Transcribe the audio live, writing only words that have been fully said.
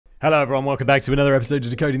Hello everyone, welcome back to another episode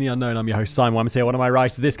of Decoding the Unknown. I'm your host Simon Wammas here. One of my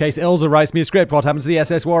writers, in this case Ilza, writes me a script. What happened to the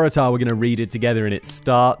SS Waratah? We're going to read it together and it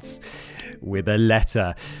starts with a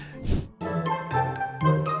letter.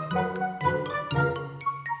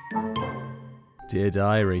 Dear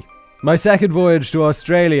Diary, my second voyage to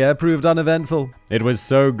Australia proved uneventful. It was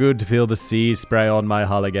so good to feel the sea spray on my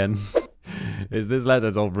hull again. Is this letter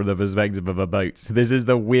told from the perspective of a boat? This is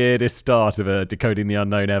the weirdest start of a Decoding the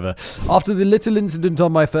Unknown ever. After the little incident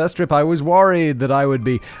on my first trip, I was worried that I would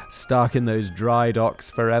be stuck in those dry docks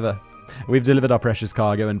forever. We've delivered our precious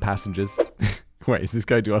cargo and passengers. Wait, is this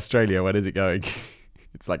going to Australia? Where is it going?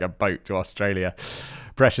 It's like a boat to Australia.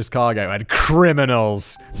 Precious cargo and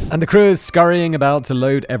criminals. And the crew is scurrying about to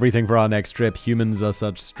load everything for our next trip. Humans are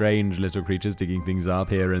such strange little creatures, digging things up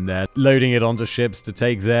here and there, loading it onto ships to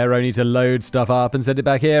take there, only to load stuff up and send it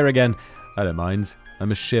back here again. I don't mind.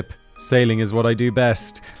 I'm a ship. Sailing is what I do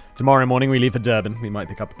best. Tomorrow morning we leave for Durban. We might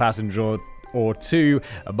pick up a passenger or two,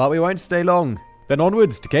 but we won't stay long. Then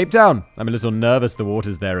onwards to Cape Town. I'm a little nervous, the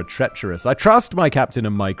waters there are treacherous. I trust my captain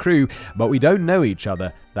and my crew, but we don't know each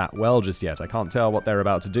other that well just yet. I can't tell what they're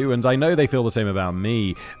about to do, and I know they feel the same about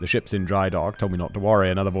me. The ship's in dry dock, told me not to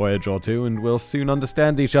worry, another voyage or two, and we'll soon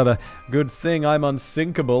understand each other. Good thing I'm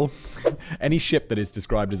unsinkable. Any ship that is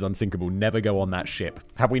described as unsinkable, never go on that ship.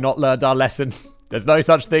 Have we not learned our lesson? There's no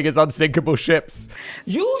such thing as unsinkable ships.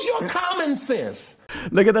 Use your common sense.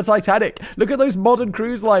 Look at the Titanic. Look at those modern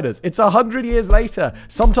cruise liners. It's 100 years later.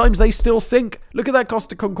 Sometimes they still sink. Look at that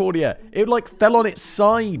Costa Concordia. It like fell on its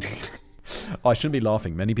side. Oh, I shouldn't be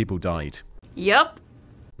laughing. Many people died. Yep.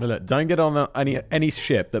 But look, don't get on any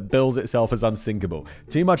ship that bills itself as unsinkable.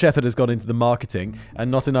 Too much effort has gone into the marketing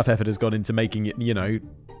and not enough effort has gone into making it, you know,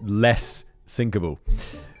 less sinkable.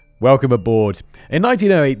 Welcome aboard. In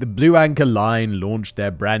 1908, the Blue Anchor Line launched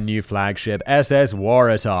their brand new flagship SS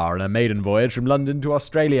Waratah on a maiden voyage from London to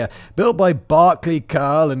Australia. Built by Barclay,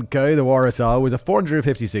 Carl & Co., the Waratah was a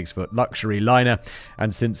 456-foot luxury liner,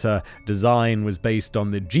 and since her design was based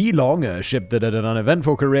on the Geelong, a ship that had an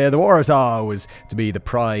uneventful career, the Waratah was to be the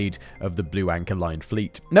pride of the Blue Anchor Line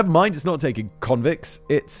fleet. Never mind, it's not taking convicts,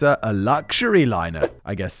 it's a luxury liner.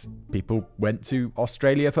 I guess people went to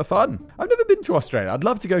Australia for fun. I've never been to Australia. I'd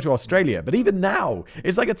love to go to Australia, but even now,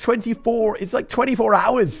 it's like 24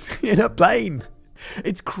 hours in a plane.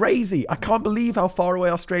 It's crazy. I can't believe how far away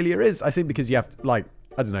Australia is. I think because you have to, like,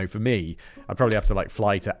 I don't know, for me, I'd probably have to like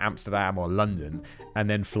fly to Amsterdam or London and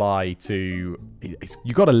then fly to,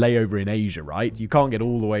 you got to lay over in Asia, right? You can't get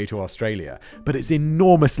all the way to Australia, but it's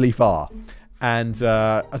enormously far. And,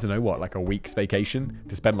 I don't know what, like a week's vacation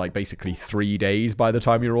to spend like basically 3 days by the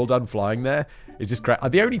time you're all done flying there. It's just crazy.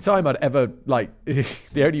 The only time I'd ever, like,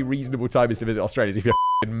 the only reasonable time is to visit Australia is if you're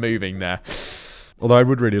moving there. Although I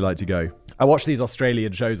would really like to go. I watch these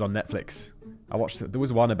Australian shows on Netflix. There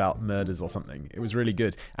was one about murders or something. It was really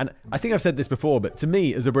good. And I think I've said this before, but to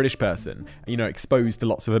me, as a British person, you know, exposed to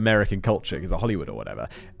lots of American culture because of Hollywood or whatever,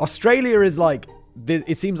 Australia is like,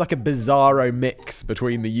 it seems like a bizarro mix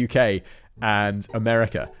between the UK and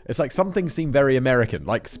America. It's like some things seem very American,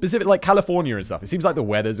 like specific, like California and stuff. It seems like the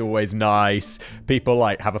weather's always nice. People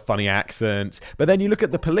like have a funny accent. But then you look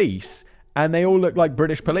at the police and they all look like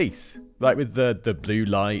British police, like with the blue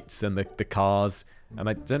lights and the cars. And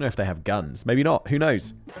I don't know if they have guns. Maybe not. Who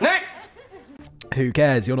knows? Next! Who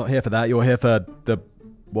cares? You're not here for that. You're here for the...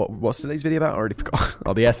 What's today's video about? I already forgot.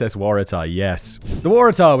 Oh, the SS Waratah, yes. The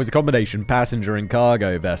Waratah was a combination passenger and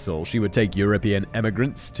cargo vessel. She would take European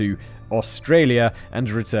emigrants to Australia and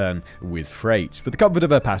return with freight. For the comfort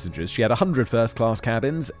of her passengers, she had 100 first-class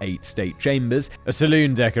cabins, 8 state chambers, a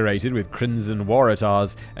saloon decorated with crimson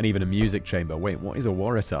Waratahs, and even a music chamber. Wait, what is a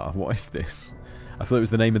Waratah? What is this? I thought it was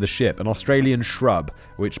the name of the ship. An Australian shrub,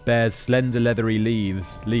 which bears slender leathery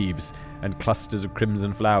leaves and clusters of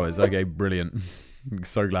crimson flowers. Okay, brilliant. I'm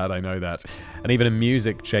so glad I know that. And even a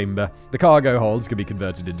music chamber. The cargo holds can be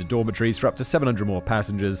converted into dormitories for up to 700 more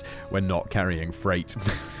passengers when not carrying freight.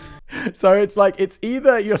 So it's like, it's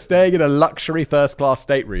either you're staying in a luxury first-class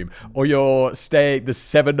stateroom or you're staying the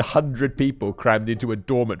 700 people crammed into a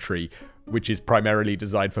dormitory, which is primarily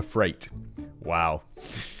designed for freight. Wow.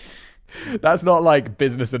 That's not like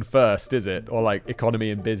business and first, is it? Or like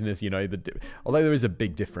economy and business, you know, although there is a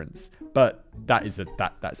big difference. But that's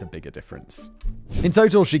a bigger difference. In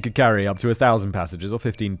total, she could carry up to 1,000 passengers or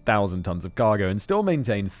 15,000 tons of cargo and still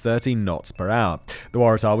maintain 13 knots per hour. The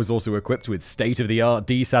Waratah was also equipped with state-of-the-art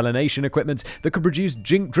desalination equipment that could produce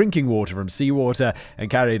drinking water from seawater and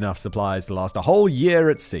carry enough supplies to last a whole year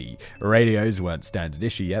at sea. Radios weren't standard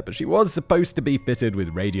issue yet, but she was supposed to be fitted with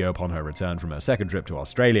radio upon her return from her second trip to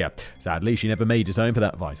Australia. Sadly, she never made it home for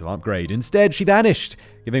that vital upgrade. Instead, she vanished,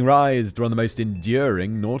 giving rise to one of the most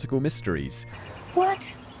enduring nautical mysteries.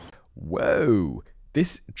 What? Whoa.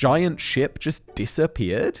 This giant ship just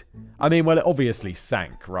disappeared? I mean, well, it obviously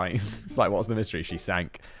sank, right? It's like, what's the mystery? She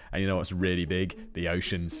sank. And you know what's really big? The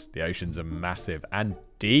oceans. The oceans are massive and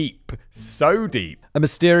deep. So deep. A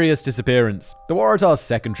mysterious disappearance. The Waratah's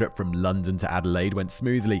second trip from London to Adelaide went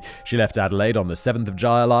smoothly. She left Adelaide on the 7th of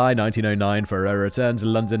July, 1909 for her return to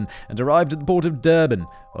London and arrived at the port of Durban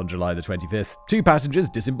on July the 25th. 2 passengers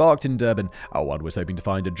disembarked in Durban. One was hoping to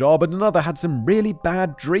find a job and another had some really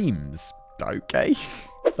bad dreams. Okay.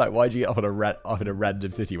 It's like, why'd you get off in a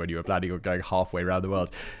random city when you were planning on going halfway around the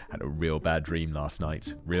world? I had a real bad dream last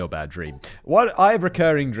night. Real bad dream. I have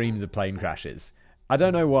recurring dreams of plane crashes. I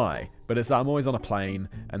don't know why, but it's like I'm always on a plane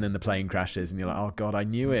and then the plane crashes and you're like, oh God, I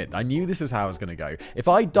knew it. I knew this was how I was going to go. If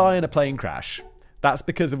I die in a plane crash, that's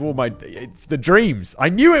because of it's the dreams. I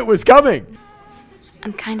knew it was coming.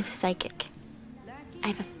 I'm kind of psychic. I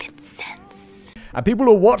have a fifth sense. And people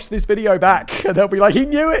will watch this video back and they'll be like, he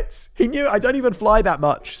knew it. He knew it. I don't even fly that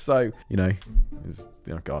much. So, you know,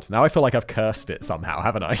 oh God. Now I feel like I've cursed it somehow,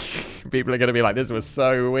 haven't I? People are going to be like, this was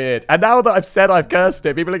so weird. And now that I've said I've cursed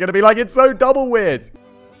it, people are going to be like, it's so double weird.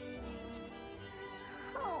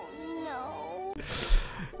 Oh, no.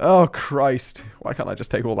 Oh, Christ. Why can't I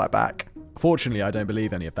just take all that back? Fortunately, I don't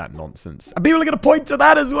believe any of that nonsense. And people are going to point to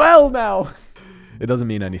that as well now. It doesn't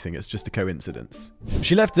mean anything, it's just a coincidence.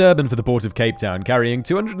 She left Durban for the port of Cape Town, carrying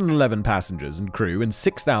 211 passengers and crew and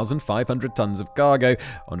 6,500 tons of cargo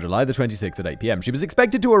on July the 26th at 8 p.m. She was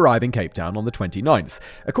expected to arrive in Cape Town on the 29th.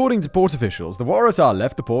 According to port officials, the Waratah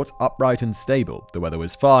left the port upright and stable. The weather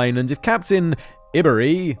was fine, and if Captain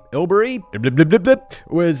Ilbury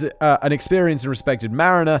was an experienced and respected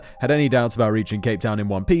mariner, had any doubts about reaching Cape Town in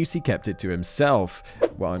one piece, he kept it to himself.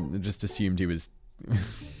 Well, I just assumed he was...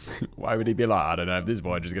 Why would he be like, I don't know if this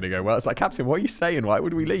voyage is going to go well? It's like, Captain, what are you saying? Why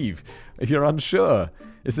would we leave if you're unsure?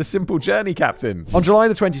 It's a simple journey, Captain. On July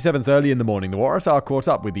the 27th, early in the morning, the Waratah caught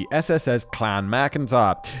up with the SS Clan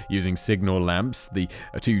McIntyre. Using signal lamps, the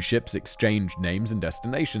 2 ships exchanged names and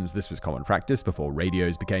destinations. This was common practice before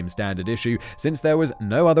radios became standard issue, since there was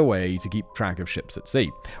no other way to keep track of ships at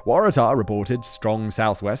sea. Waratah reported strong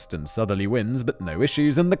southwest and southerly winds, but no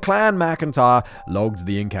issues, and the Clan McIntyre logged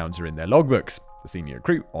the encounter in their logbooks. The senior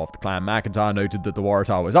crew of the Clan McIntyre noted that the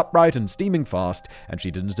Waratah was upright and steaming fast, and she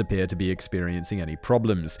didn't appear to be experiencing any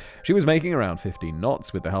problems. She was making around 15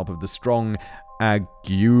 knots with the help of the strong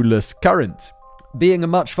Agulous current. Being a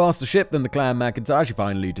much faster ship than the Clan McIntyre, she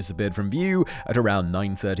finally disappeared from view at around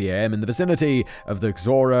 9:30 a.m. in the vicinity of the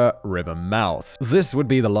Xora River mouth. This would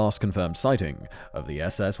be the last confirmed sighting of the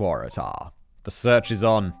SS Waratah. The search is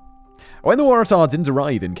on. When the Waratah didn't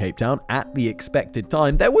arrive in Cape Town at the expected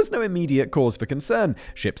time, there was no immediate cause for concern.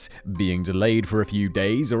 Ships being delayed for a few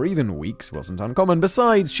days or even weeks wasn't uncommon.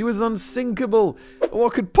 Besides, she was unsinkable.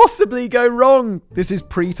 What could possibly go wrong? This is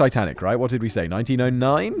pre-Titanic, right? What did we say?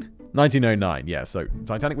 1909? 1909, yeah. So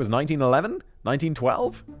Titanic was 1911?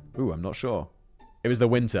 1912? Ooh, I'm not sure. It was the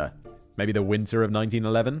winter. Maybe the winter of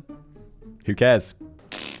 1911? Who cares?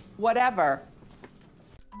 Whatever.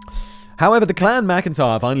 However, the Clan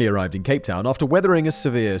McIntyre finally arrived in Cape Town after weathering a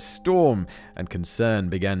severe storm, and concern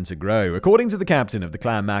began to grow. According to the captain of the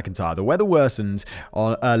Clan McIntyre, the weather worsened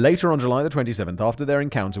later on July the 27th after their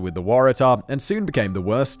encounter with the Waratah, and soon became the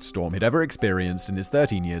worst storm he'd ever experienced in his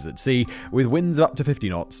 13 years at sea, with winds up to 50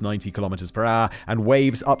 knots, 90 kilometers per hour, and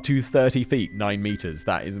waves up to 30 feet, 9 meters.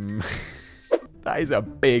 That is... That is a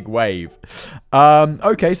big wave.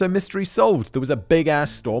 Okay, so mystery solved. There was a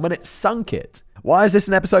big-ass storm and it sunk it. Why is this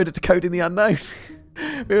an episode of Decoding the Unknown?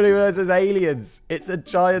 People who know says aliens. It's a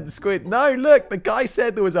giant squid. No, look, the guy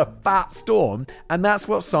said there was a fat storm and that's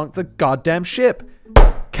what sunk the goddamn ship.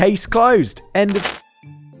 Case closed. End of...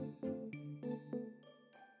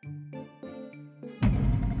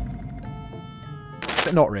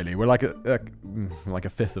 Not really. We're like a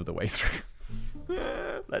fifth of the way through.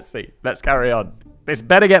 Let's see. Let's carry on. This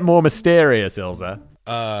better get more mysterious, Ilza.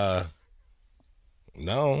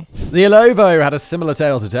 No. The Ilovo had a similar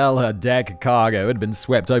tale to tell. Her deck cargo had been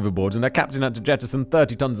swept overboard, and her captain had to jettison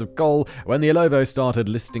 30 tons of coal when the Ilovo started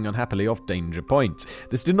listing unhappily off Danger Point.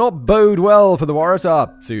 This did not bode well for the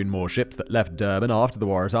Waratah. Soon more ships that left Durban after the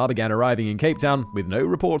Waratah began arriving in Cape Town with no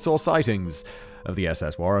reports or sightings of the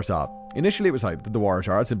SS Waratah. Initially, it was hoped that the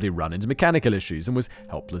Waratah had simply run into mechanical issues and was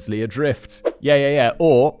helplessly adrift. Yeah.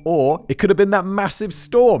 Or it could have been that massive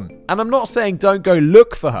storm. And I'm not saying don't go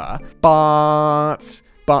look for her, but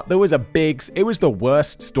there was it was the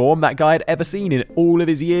worst storm that guy had ever seen in all of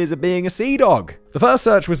his years of being a sea dog. The first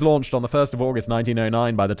search was launched on the 1st of August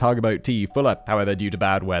 1909 by the tugboat T. Fuller. However, due to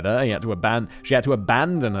bad weather, she had to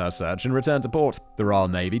abandon her search and return to port. The Royal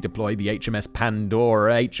Navy deployed the HMS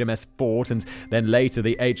Pandora, HMS Fort, and then later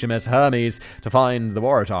the HMS Hermes to find the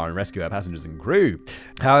Waratah and rescue her passengers and crew.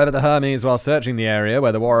 However, the Hermes, while searching the area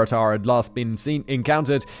where the Waratah had last been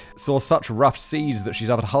encountered, saw such rough seas that she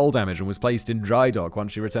suffered hull damage and was placed in dry dock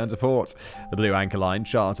once she returned to port. The Blue Anchor Line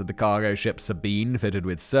chartered the cargo ship Sabine, fitted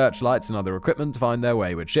with searchlights and other equipment, to find their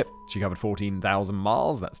wayward ship. She covered 14,000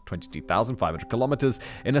 miles, that's 22,500 kilometers,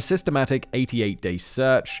 in a systematic 88-day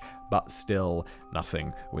search, but still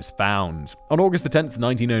nothing was found. On August the 10th,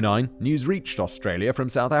 1909, news reached Australia from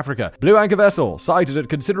South Africa. Blue anchor vessel, sighted at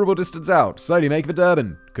considerable distance out, slowly make for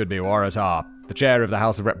Durban. Could be Waratah. The chair of the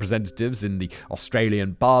House of Representatives in the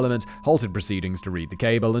Australian Parliament halted proceedings to read the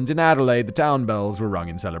cable, and in Adelaide, the town bells were rung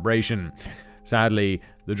in celebration. Sadly,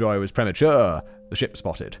 the joy was premature. The ship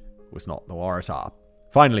spotted was not the Waratah.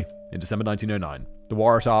 Finally, in December 1909, the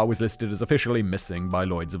Waratah was listed as officially missing by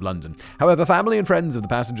Lloyd's of London. However, family and friends of the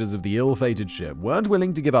passengers of the ill-fated ship weren't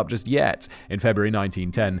willing to give up just yet. In February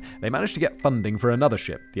 1910, they managed to get funding for another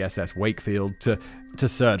ship, the SS Wakefield, to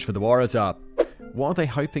search for the Waratah. What are they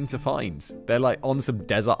hoping to find? They're like on some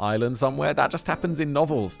desert island somewhere? That just happens in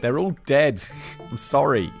novels. They're all dead. I'm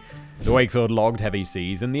sorry. The Wakefield logged heavy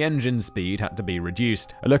seas, and the engine speed had to be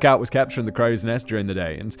reduced. A lookout was kept from the Crow's Nest during the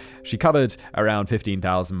day, and she covered around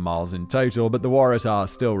 15,000 miles in total, but the Waratah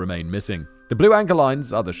still remained missing. The Blue Anchor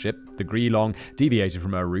Line's other ship, the Geelong, deviated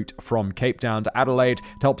from her route from Cape Town to Adelaide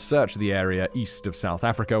to help search the area east of South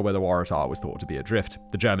Africa where the Waratah was thought to be adrift.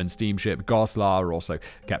 The German steamship Goslar also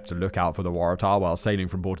kept a lookout for the Waratah while sailing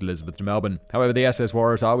from Port Elizabeth to Melbourne. However, the SS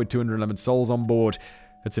Waratah, with 211 souls on board,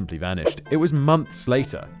 had simply vanished. It was months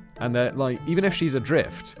later, and they're like, even if she's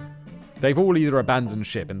adrift, they've all either abandoned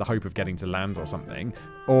ship in the hope of getting to land or something,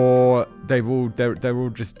 or they're all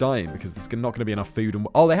just dying because there's not going to be enough food.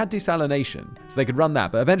 Oh, they had desalination, so they could run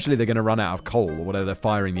that, but eventually they're going to run out of coal or whatever they're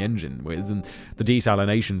firing the engine with, and the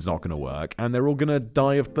desalination's not going to work, and they're all going to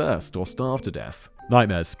die of thirst or starve to death.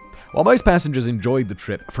 Nightmares. While most passengers enjoyed the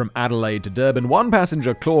trip from Adelaide to Durban, one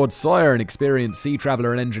passenger, Claude Sawyer, an experienced sea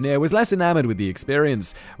traveller and engineer, was less enamored with the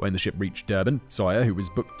experience. When the ship reached Durban, Sawyer, who was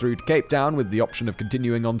booked through to Cape Town with the option of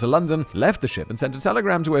continuing on to London, left the ship and sent a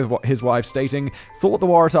telegram to his wife stating, "Thought the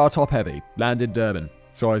Waratah top-heavy, landed Durban."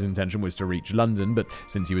 Sawyer's intention was to reach London, but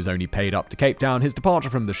since he was only paid up to Cape Town, his departure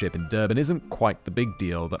from the ship in Durban isn't quite the big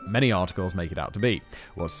deal that many articles make it out to be.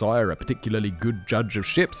 Was Sawyer a particularly good judge of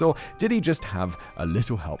ships, or did he just have a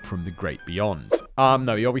little help from the great beyond?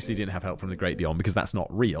 No, he obviously didn't have help from the great beyond because that's not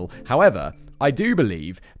real. However, I do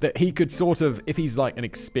believe that he could sort of, if he's like an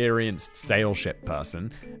experienced sail ship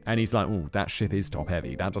person, and he's like, "Oh, that ship is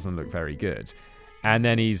top-heavy, that doesn't look very good." And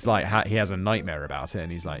then he's like, he has a nightmare about it,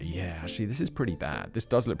 and he's like, "Yeah, actually, this is pretty bad. This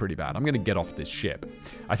does look pretty bad. I'm going to get off this ship."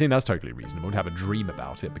 I think that's totally reasonable to have a dream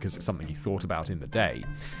about it because it's something he thought about in the day.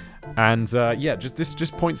 And this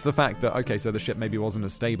just points to the fact that, okay, so the ship maybe wasn't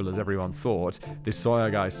as stable as everyone thought. This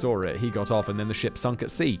Sawyer guy saw it, he got off, and then the ship sunk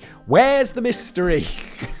at sea. Where's the mystery?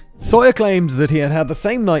 Sawyer claimed that he had had the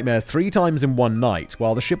same nightmare 3 times in one night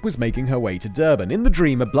while the ship was making her way to Durban. In the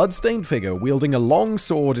dream, a blood-stained figure wielding a long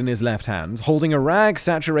sword in his left hand, holding a rag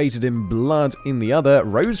saturated in blood in the other,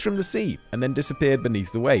 rose from the sea and then disappeared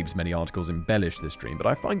beneath the waves. Many articles embellish this dream, but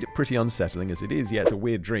I find it pretty unsettling as it is. Yeah, it's a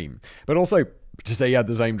weird dream. But also, to say you had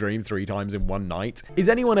the same dream 3 times in one night. Is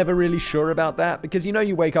anyone ever really sure about that? Because you know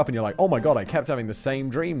you wake up and you're like, "Oh my god, I kept having the same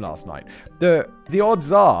dream last night." The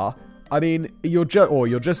odds are, I mean, you're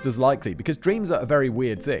just as likely, because dreams are a very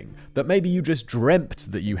weird thing, that maybe you just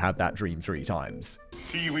dreamt that you had that dream 3 times.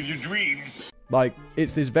 See you in your dreams. Like,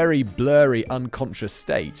 it's this very blurry, unconscious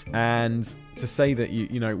state, and to say that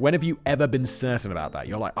you know, when have you ever been certain about that?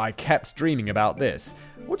 You're like, I kept dreaming about this.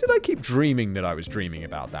 Or did I keep dreaming that I was dreaming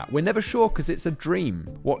about that? We're never sure because it's a dream.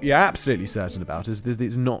 What you're absolutely certain about is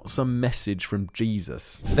there's not some message from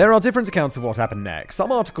Jesus. There are different accounts of what happened next.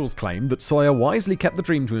 Some articles claim that Sawyer wisely kept the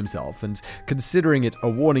dream to himself and, considering it a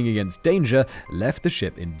warning against danger, left the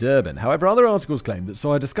ship in Durban. However, other articles claim that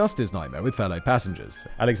Sawyer discussed his nightmare with fellow passengers.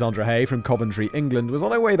 Alexandra Hay from Coventry, England, was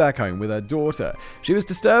on her way back home with her daughter. She was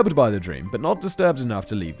disturbed by the dream, but not disturbed enough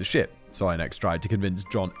to leave the ship. Sawyer next tried to convince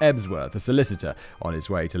John Ebsworth, a solicitor, on his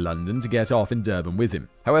way to London to get off in Durban with him.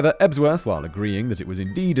 However, Ebsworth, while agreeing that it was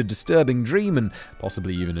indeed a disturbing dream and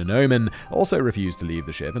possibly even an omen, also refused to leave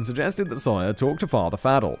the ship and suggested that Sawyer talk to Father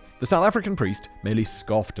Faddle. The South African priest merely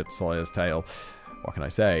scoffed at Sawyer's tale. What can I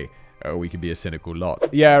say? Oh, we could be a cynical lot.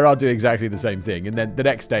 Yeah, I'll do exactly the same thing. And then the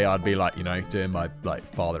next day I'd be like, you know, doing my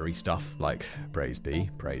fathery stuff, like praise be,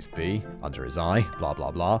 under his eye, blah,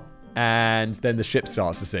 blah, blah. And then the ship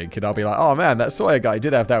starts to sink, and I'll be like, oh man, that Sawyer guy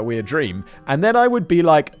did have that weird dream. And then I would be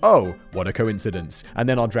like, oh, what a coincidence. And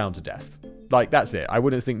then I'll drown to death. Like, that's it. I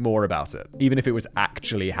wouldn't think more about it, even if it was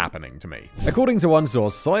actually happening to me. According to one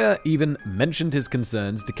source, Sawyer even mentioned his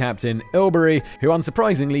concerns to Captain Ilbery, who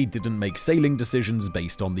unsurprisingly didn't make sailing decisions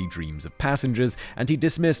based on the dreams of passengers, and he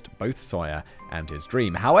dismissed both Sawyer and his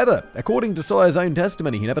dream. However, according to Sawyer's own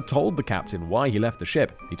testimony, he never told the captain why he left the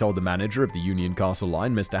ship. He told the manager of the Union Castle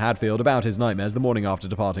line, Mr. Hadfield, about his nightmares the morning after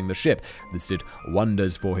departing the ship. This did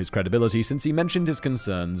wonders for his credibility since he mentioned his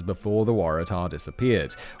concerns before the Waratah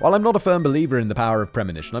disappeared. While I'm not a firm believer in the power of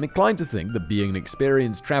premonition, I'm inclined to think that being an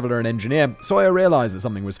experienced traveler and engineer, Sawyer realized that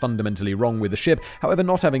something was fundamentally wrong with the ship. However,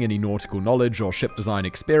 not having any nautical knowledge or ship design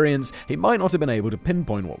experience, he might not have been able to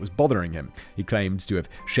pinpoint what was bothering him. He claimed to have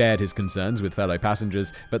shared his concerns with fellow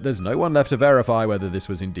passengers, but there's no one left to verify whether this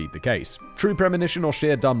was indeed the case. True premonition or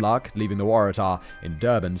sheer dumb luck, leaving the Waratah in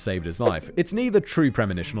Durban saved his life. It's neither true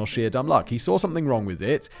premonition or sheer dumb luck. He saw something wrong with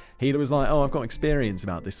it. He was like, oh, I've got experience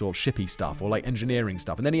about this sort of shippy stuff or like engineering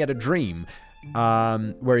stuff. And then he had a dream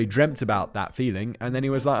where he dreamt about that feeling, and then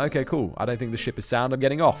he was like, okay, cool, I don't think the ship is sound, I'm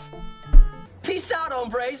getting off. Peace out,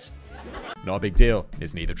 hombres. Not a big deal.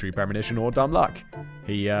 It's neither true premonition or dumb luck.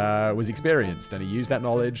 He was experienced, and he used that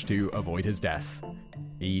knowledge to avoid his death.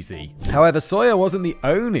 Easy. However, Sawyer wasn't the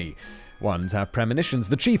only one to have premonitions.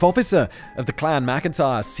 The chief officer of the Clan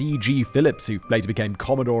McIntyre, C.G. Phillips, who later became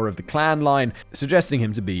Commodore of the Clan line, suggesting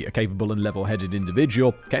him to be a capable and level-headed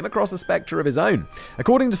individual, came across a spectre of his own.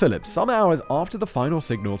 According to Phillips, some hours after the final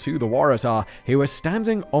signal to the Waratah, he was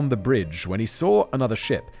standing on the bridge when he saw another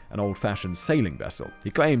ship, an old-fashioned sailing vessel.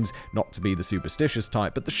 He claims not to be the superstitious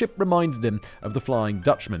type, but the ship reminded him of the Flying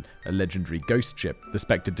Dutchman, a legendary ghost ship. The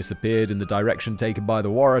spectre disappeared in the direction taken by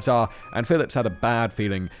the Waratah, and Phillips had a bad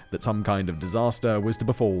feeling that some kind of disaster was to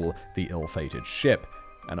befall the ill-fated ship.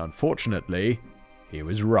 And unfortunately, he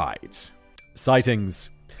was right. Sightings.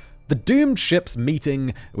 The doomed ship's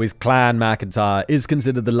meeting with Clan McIntyre is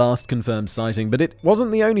considered the last confirmed sighting, but it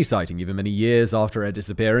wasn't the only sighting. Even many years after her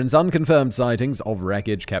disappearance, unconfirmed sightings of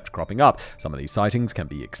wreckage kept cropping up. Some of these sightings can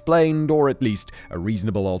be explained, or at least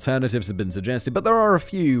reasonable alternatives have been suggested, but there are a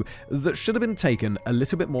few that should have been taken a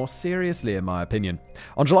little bit more seriously, in my opinion.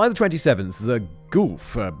 On July the 27th, the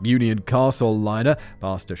Gulf, a Union Castle liner,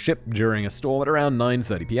 passed a ship during a storm at around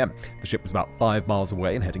 9:30 p.m. The ship was about 5 miles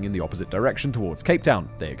away and heading in the opposite direction towards Cape Town.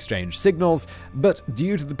 They exchanged signals, but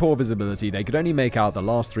due to the poor visibility, they could only make out the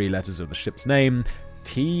last 3 letters of the ship's name,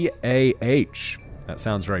 TAH. That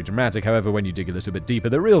sounds very dramatic, however, when you dig a little bit deeper,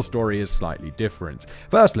 the real story is slightly different.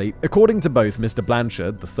 Firstly, according to both Mr.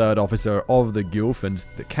 Blanchard, the third officer of the Gulf, and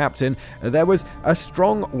the captain, there was a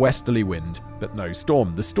strong westerly wind, but no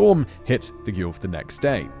storm. The storm hit the Gulf the next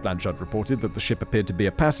day. Blanchard reported that the ship appeared to be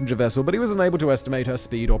a passenger vessel, but he was unable to estimate her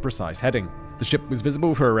speed or precise heading. The ship was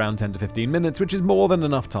visible for around 10 to 15 minutes, which is more than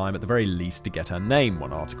enough time at the very least to get her name.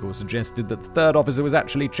 One article suggested that the third officer was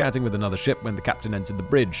actually chatting with another ship when the captain entered the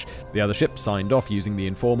bridge. The other ship signed off using the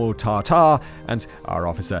informal ta-ta, and our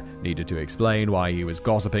officer needed to explain why he was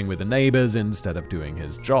gossiping with the neighbors instead of doing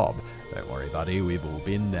his job. Don't worry, buddy, we've all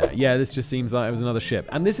been there. Yeah, this just seems like it was another ship.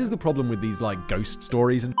 And this is the problem with these, like, ghost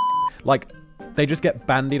stories and like, they just get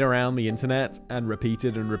bandied around the internet and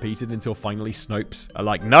repeated until finally Snopes are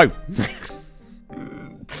like, no!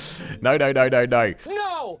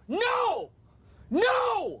 No.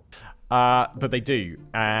 No! But they do,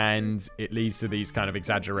 and it leads to these kind of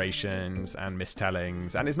exaggerations and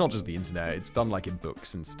mistellings, and it's not just the internet, it's done like in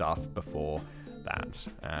books and stuff before that,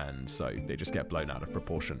 and so they just get blown out of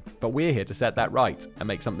proportion. But we're here to set that right and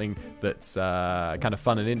make something that's kind of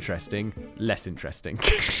fun and interesting less interesting.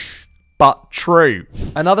 but true.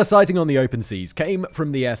 Another sighting on the open seas came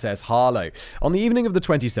from the SS Harlow. On the evening of the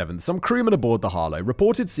 27th, some crewmen aboard the Harlow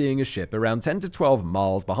reported seeing a ship around 10 to 12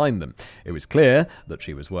 miles behind them. It was clear that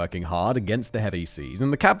she was working hard against the heavy seas,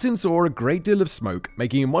 and the captain saw a great deal of smoke,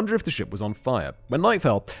 making him wonder if the ship was on fire. When night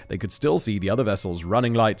fell, they could still see the other vessel's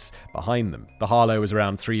running lights behind them. The Harlow was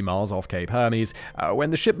around 3 miles off Cape Hermes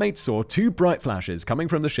when the shipmates saw 2 bright flashes coming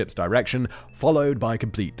from the ship's direction, followed by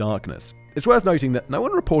complete darkness. It's worth noting that no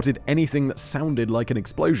one reported anything that sounded like an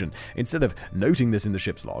explosion. Instead of noting this in the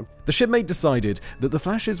ship's log, the shipmate decided that the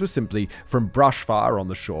flashes were simply from brush fire on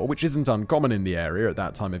the shore, which isn't uncommon in the area at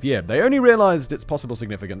that time of year. They only realized its possible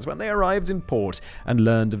significance when they arrived in port and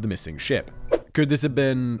learned of the missing ship. Could this have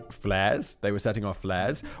been flares? They were setting off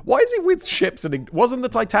flares. Why is it with ships and it wasn't the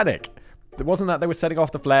Titanic? It wasn't that they were setting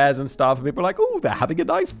off the flares and stuff and people were like, oh, they're having a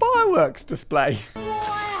nice fireworks display.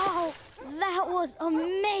 Wow, that was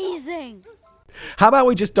amazing. How about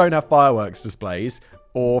we just don't have fireworks displays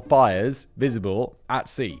or fires visible at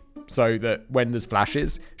sea? So that when there's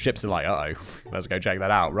flashes, ships are like, uh-oh, let's go check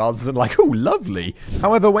that out, rather than like, oh, lovely.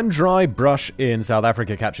 However, when dry brush in South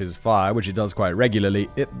Africa catches fire, which it does quite regularly,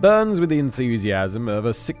 it burns with the enthusiasm of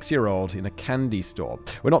a 6-year-old in a candy store.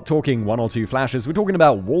 We're not talking 1 or 2 flashes, we're talking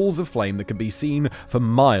about walls of flame that can be seen for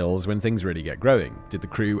miles when things really get growing. Did the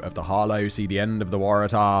crew of the Harlow see the end of the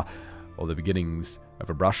Waratah or the beginnings of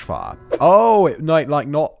a brush fire? Oh, like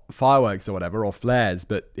not fireworks or whatever, or flares,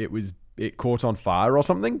 but it caught on fire or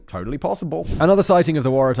something? Totally possible. Another sighting of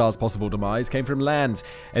the Waratah's possible demise came from land.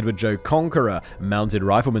 Edward Joe Conqueror, mounted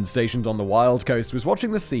rifleman stationed on the Wild Coast, was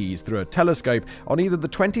watching the seas through a telescope on either the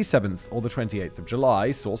 27th or the 28th of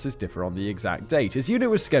July. Sources differ on the exact date. His unit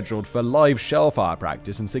was scheduled for live shell fire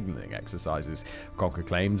practice and signaling exercises. Conqueror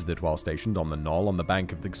claimed that while stationed on the knoll on the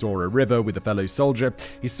bank of the Xora River with a fellow soldier,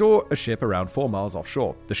 he saw a ship around 4 miles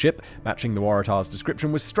offshore. The ship, matching the Waratah's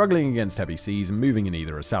description, was struggling against heavy seas and moving in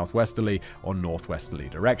either a southwesterly or northwesterly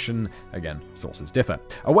direction. Again, sources differ.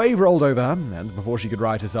 A wave rolled over her, and before she could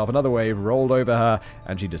right herself, another wave rolled over her,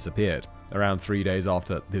 and she disappeared. Around 3 days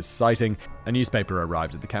after this sighting, a newspaper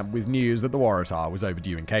arrived at the camp with news that the Waratah was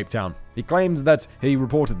overdue in Cape Town. He claimed that he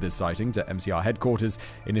reported this sighting to MCR headquarters,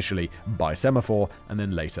 initially by semaphore, and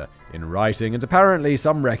then later in writing, and apparently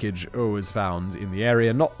some wreckage was found in the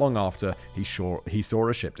area not long after he saw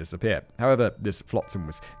a ship disappear. However, this flotsam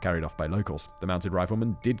was carried off by locals. The mounted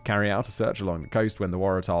riflemen did carry out a search along the coast when the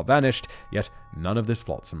Waratah vanished, yet none of this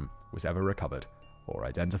flotsam was ever recovered or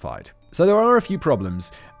identified. So there are a few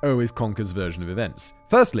problems with Conker's version of events.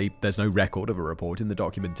 Firstly, there's no record of a report in the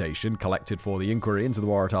documentation collected for the inquiry into the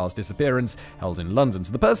Waratah's disappearance held in London,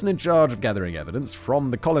 so the person in charge of gathering evidence from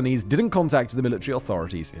the colonies didn't contact the military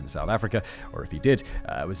authorities in South Africa, or if he did,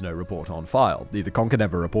 there was no report on file. Either Conker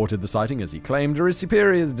never reported the sighting as he claimed, or his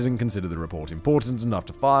superiors didn't consider the report important enough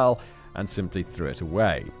to file and simply threw it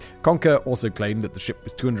away. Conker also claimed that the ship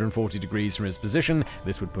was 240 degrees from his position.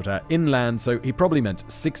 This would put her inland, so he probably meant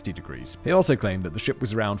 60 degrees. He also claimed that the ship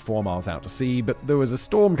was around 4 miles out to sea, but there was a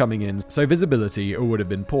storm coming in, so visibility would have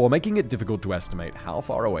been poor, making it difficult to estimate how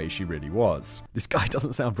far away she really was. This guy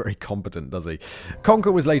doesn't sound very competent, does he?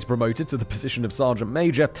 Conker was later promoted to the position of Sergeant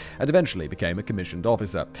Major and eventually became a commissioned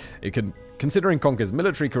officer. Considering Conker's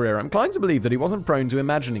military career, I'm inclined to believe that he wasn't prone to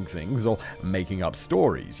imagining things or making up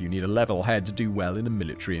stories. You need a level head to do well in a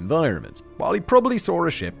military environment. While he probably saw a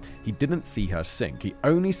ship, he didn't see her sink. He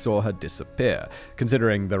only saw her disappear.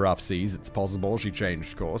 Considering the rough seas, it's possible she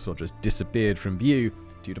changed course or just disappeared from view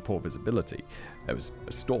due to poor visibility. There was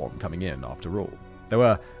a storm coming in after all. There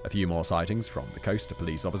were a few more sightings from the coast. A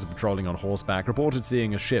police officer patrolling on horseback reported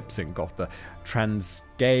seeing a ship sink off the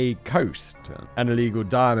Transkei coast. An illegal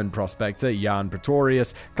diamond prospector, Jan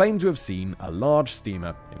Pretorius, claimed to have seen a large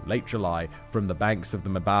steamer in late July from the banks of the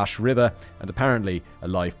Mabash River, and apparently a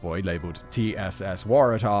lifebuoy labeled SS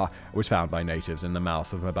Waratah was found by natives in the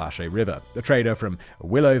mouth of Mabashe River. A trader from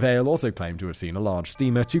Willowvale also claimed to have seen a large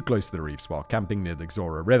steamer too close to the reefs while camping near the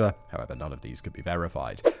Xora River. However, none of these could be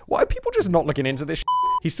verified. Why are people just not looking into this?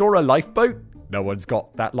 He saw a lifeboat. No one's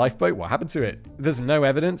got that lifeboat. What happened to it? There's no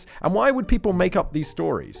evidence. And why would people make up these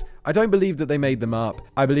stories? I don't believe that they made them up.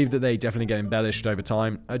 I believe that they definitely get embellished over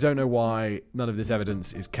time. I don't know why none of this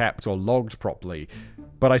evidence is kept or logged properly,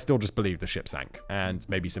 but I still just believe the ship sank. And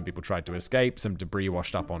maybe some people tried to escape, some debris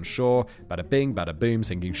washed up on shore. Bada bing, bada boom,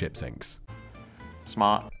 sinking ship sinks.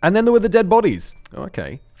 Smart. And then there were the dead bodies.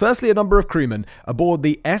 Okay. Firstly, a number of crewmen aboard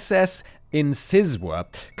the SS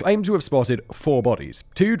Waratah claimed to have spotted 4 bodies,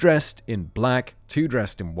 2 dressed in black, two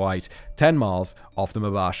dressed in white, 10 miles off the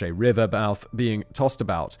Mabashe River mouth, being tossed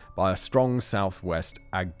about by a strong southwest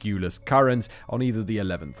Agulous current on either the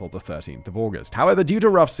 11th or the 13th of August. However, due to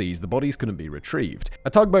rough seas, the bodies couldn't be retrieved. A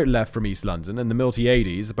tugboat left from East London and the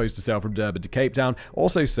Miltiades, supposed to sail from Durban to Cape Town,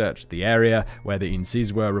 also searched the area where the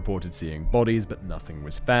Insizwa reported seeing bodies, but nothing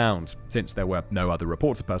was found. Since there were no other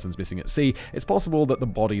reports of persons missing at sea, it's possible that the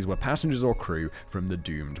bodies were passengers or crew from the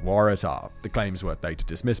doomed Waratah. The claims were later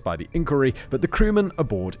dismissed by the inquiry, but the crewmen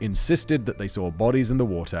aboard insisted that they saw bodies in the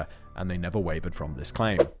water, and they never wavered from this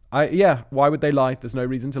claim. Why would they lie? There's no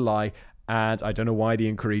reason to lie. And I don't know why the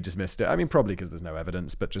inquiry dismissed it. I mean, probably because there's no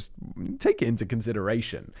evidence, but just take it into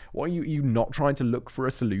consideration. Why are you not trying to look for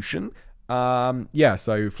a solution?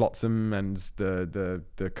 So flotsam and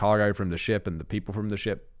the cargo from the ship and the people from the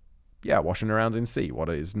ship, washing around in sea. What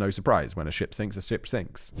is no surprise when a ship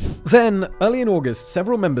sinks. Then, early in August,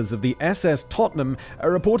 several members of the SS Tottenham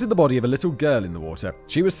reported the body of a little girl in the water.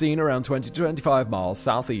 She was seen around 20 to 25 miles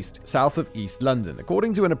south of East London.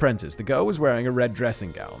 According to an apprentice, the girl was wearing a red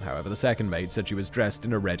dressing gown. However, the second mate said she was dressed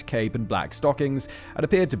in a red cape and black stockings and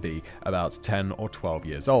appeared to be about 10 or 12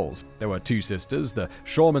 years old. There were two sisters, the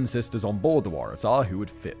Shoreman sisters, on board the Waratah who would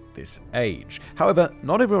fit this age. However,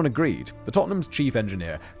 not everyone agreed. The Tottenham's chief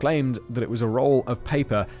engineer claimed that it was a roll of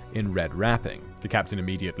paper in red wrapping. The captain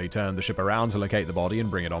immediately turned the ship around to locate the body and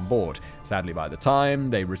bring it on board. Sadly, by the time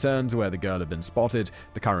they returned to where the girl had been spotted,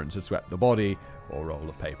 the currents had swept the body or roll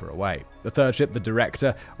of paper away. The third ship, the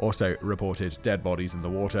Director, also reported dead bodies in the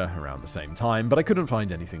water around the same time, but I couldn't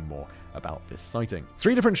find anything more about this sighting.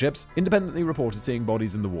 3 different ships independently reported seeing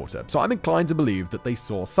bodies in the water, so I'm inclined to believe that they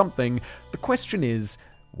saw something. The question is,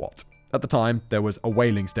 what? At the time, there was a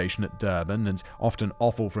whaling station at Durban, and often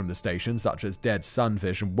offal from the station, such as dead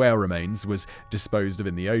sunfish and whale remains, was disposed of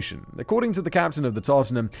in the ocean. According to the captain of the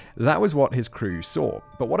Tottenham, that was what his crew saw.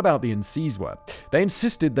 But what about the Insizwa? They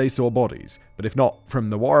insisted they saw bodies, but if not from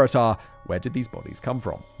the Waratah, where did these bodies come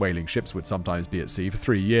from? Whaling ships would sometimes be at sea for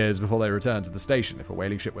 3 years before they returned to the station. If a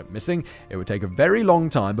whaling ship went missing, it would take a very long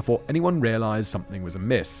time before anyone realized something was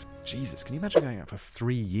amiss. Jesus, can you imagine going out for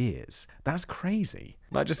 3 years? That's crazy.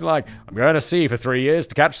 I'm going to sea for 3 years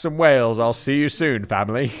to catch some whales. I'll see you soon,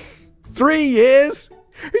 family. 3 years?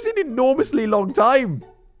 It's an enormously long time.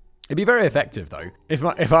 It'd be very effective, though.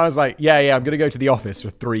 If I was like, I'm going to go to the office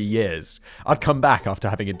for 3 years, I'd come back after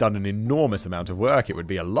having done an enormous amount of work. It would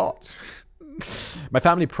be a lot. My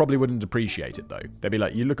family probably wouldn't appreciate it, though. They'd be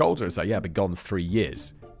like, you look older. It's like, I've been gone 3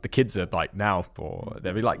 years. The kids are now 4.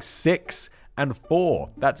 They'd be like 6 and 4.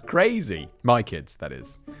 That's crazy. My kids, that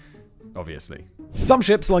is. Obviously. Some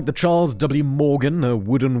ships, like the Charles W. Morgan, a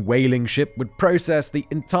wooden whaling ship, would process the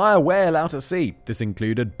entire whale out at sea. This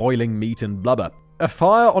included boiling meat and blubber. A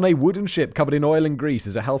fire on a wooden ship covered in oil and grease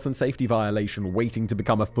is a health and safety violation waiting to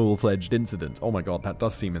become a full-fledged incident. Oh my god, that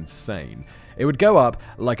does seem insane. It would go up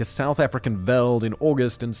like a South African veld in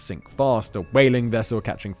August and sink fast. A whaling vessel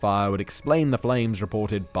catching fire would explain the flames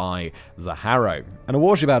reported by the Harrow. And a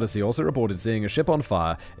warship out at sea also reported seeing a ship on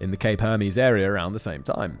fire in the Cape Hermes area around the same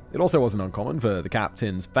time. It also wasn't uncommon for the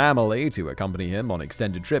captain's family to accompany him on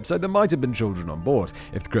extended trips, so there might have been children on board.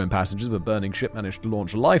 If the crew and passengers of a burning ship managed to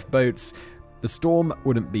launch lifeboats, the storm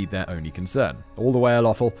wouldn't be their only concern. All the whale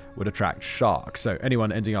offal would attract sharks, so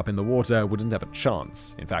anyone ending up in the water wouldn't have a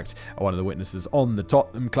chance. In fact, one of the witnesses on the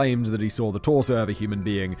Tottenham claimed that he saw the torso of a human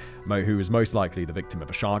being who was most likely the victim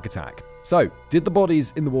of a shark attack. So, did the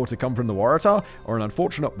bodies in the water come from the Waratah, or an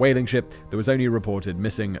unfortunate whaling ship that was only reported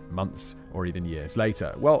missing months or even years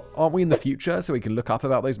later? Well, aren't we in the future so we can look up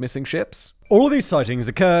about those missing ships? All of these sightings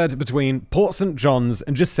occurred between Port St. John's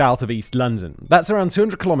and just south of East London. That's around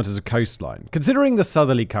 200 kilometers of coastline. Considering the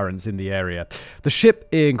southerly currents in the area, the ship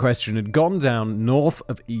in question had gone down north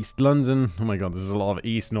of East London. Oh my god, there's a lot of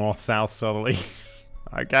east, north, south, southerly.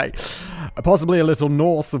 Okay. Possibly a little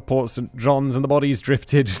north of Port St. John's, and the bodies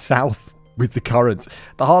drifted south with the current.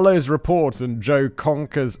 The Harlow's report and Joe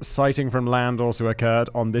Conker's sighting from land also occurred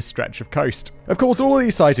on this stretch of coast. Of course, all of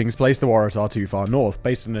these sightings placed the Waratah too far north.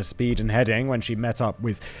 Based on her speed and heading when she met up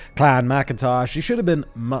with Clan McIntyre, she should have been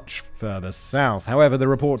much further south. However, the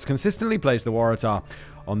reports consistently placed the Waratah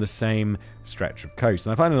on the same stretch of coast,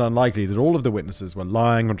 and I find it unlikely that all of the witnesses were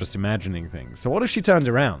lying or just imagining things. So what if she turned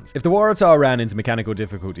around? If the Waratah ran into mechanical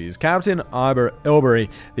difficulties, Captain Ilbery,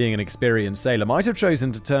 being an experienced sailor, might have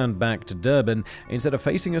chosen to turn back to Durban instead of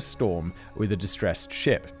facing a storm with a distressed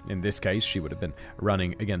ship. In this case, she would have been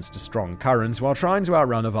running against a strong current while trying to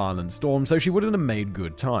outrun a violent storm, so she wouldn't have made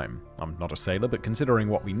good time. I'm not a sailor, but considering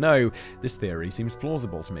what we know, this theory seems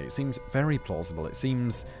plausible to me. It seems very plausible. It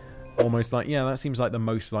seems almost like, that seems like the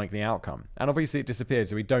most likely outcome. And obviously it disappeared,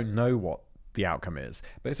 so we don't know what the outcome is.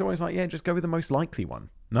 But it's always like, yeah, just go with the most likely one.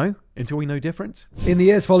 No? Until we know different? In the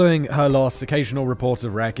years following her loss, occasional reports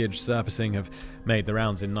of wreckage surfacing have made the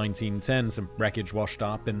rounds. In 1910, some wreckage washed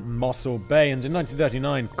up in Mossel Bay, and in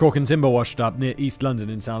 1939, cork and timber washed up near East London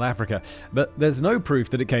in South Africa. But there's no proof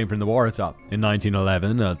that it came from the Waratah. In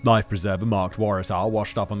 1911, a life preserver marked Waratah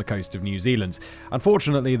washed up on the coast of New Zealand.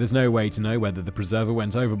 Unfortunately, there's no way to know whether the preserver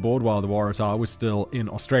went overboard while the Waratah was still in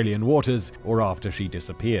Australian waters or after she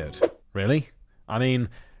disappeared. Really? I mean,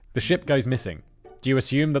 the ship goes missing. Do you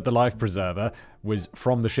assume that the life preserver was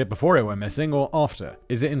from the ship before it went missing or after?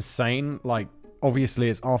 Is it insane? Like, obviously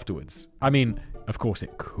it's afterwards. I mean, of course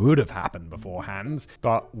it could have happened beforehand,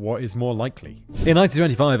 but what is more likely? In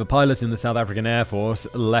 1925, a pilot in the South African Air Force,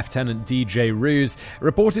 Lieutenant DJ Roos,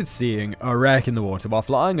 reported seeing a wreck in the water while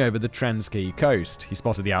flying over the Transkei coast. He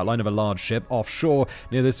spotted the outline of a large ship offshore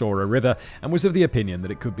near the Sora River and was of the opinion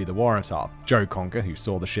that it could be the Waratah. Joe Conker, who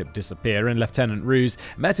saw the ship disappear, and Lieutenant Roos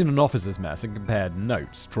met in an officer's mess and compared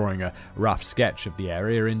notes, drawing a rough sketch of the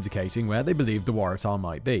area indicating where they believed the Waratah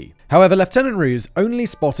might be. However, Lieutenant Roos only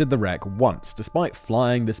spotted the wreck once, despite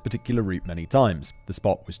flying this particular route many times. The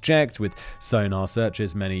spot was checked with sonar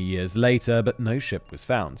searches many years later, but no ship was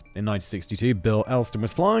found. In 1962, Bill Elston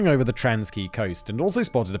was flying over the Transkei coast and also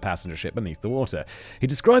spotted a passenger ship beneath the water. He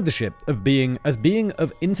described the ship as being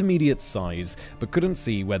of intermediate size, but couldn't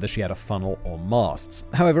see whether she had a funnel or masts.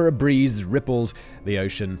 However, a breeze rippled the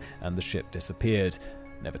ocean and the ship disappeared,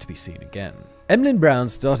 never to be seen again. Emlyn Brown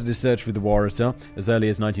started his search for the Waratah as early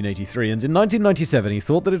as 1983, and in 1997 he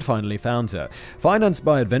thought that he'd finally found her. Financed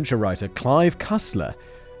by adventure writer Clive Cussler.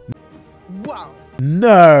 Wow.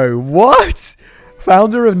 No, what?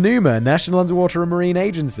 Founder of NUMA, National Underwater and Marine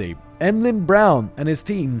Agency, Emlyn Brown and his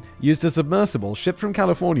team used a submersible shipped from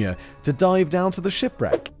California to dive down to the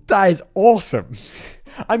shipwreck. That is awesome.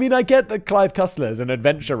 I mean, I get that Clive Cussler is an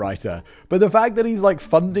adventure writer, but the fact that he's like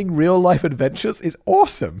funding real-life adventures is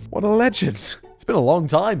awesome. What a legend. It's been a long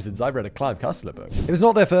time since I've read a Clive Cussler book. It was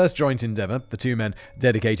not their first joint endeavor. The two men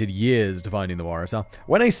dedicated years to finding the Waratah.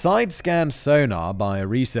 When a side-scan sonar by a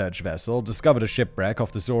research vessel discovered a shipwreck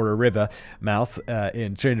off the Sora River mouth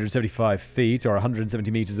in 375 feet or 170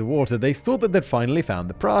 meters of water, they thought that they'd finally found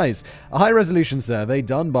the prize. A high-resolution survey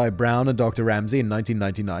done by Brown and Dr. Ramsey in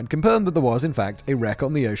 1999 confirmed that there was, in fact, a wreck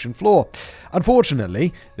on the ocean floor.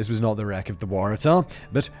 Unfortunately, this was not the wreck of the Waratah,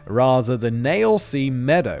 but rather the Nail Sea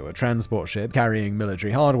Meadow, a transport ship carrying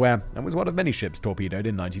military hardware, and was one of many ships torpedoed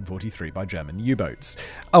in 1943 by German U-boats.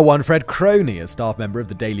 One Fred Croney, a staff member of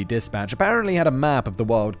the Daily Dispatch, apparently had a map of the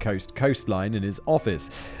Wild Coast coastline in his office.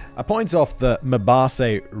 A point off the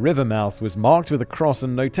Mbase River mouth was marked with a cross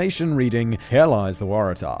and notation reading, "Here lies the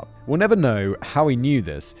Waratah." We'll never know how he knew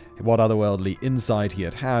this, what otherworldly insight he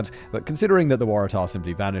had, but considering that the Waratah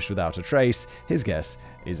simply vanished without a trace, his guess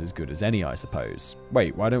is as good as any, I suppose.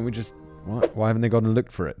 Wait, why don't we just... What? Why haven't they gone and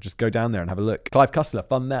looked for it? Just go down there and have a look. Clive Cussler,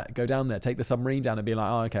 fund that. Go down there, take the submarine down and be like,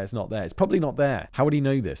 oh, okay, it's not there. It's probably not there. How would he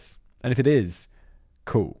know this? And if it is,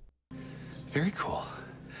 cool. Very cool.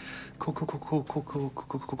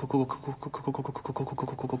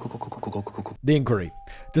 The inquiry.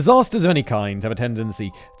 Disasters of any kind have a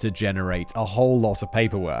tendency to generate a whole lot of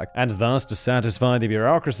paperwork, and thus, to satisfy the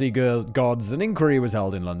bureaucracy gods, an inquiry was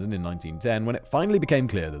held in London in 1910 when it finally became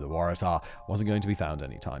clear that the Waratah wasn't going to be found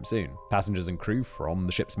anytime soon. Passengers and crew from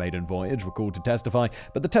the ship's maiden voyage were called to testify,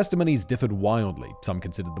 but the testimonies differed wildly. Some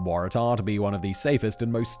considered the Waratah to be one of the safest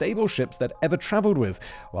and most stable ships they'd ever traveled with,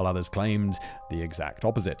 while others claimed the exact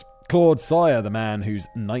opposite. Claude Sawyer, the man whose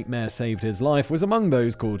nightmare saved his life, was among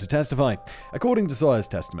those called to testify. According to Sawyer's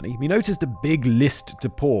testimony, he noticed a big list to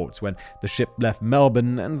port when the ship left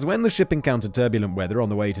Melbourne, and when the ship encountered turbulent weather on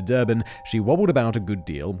the way to Durban, she wobbled about a good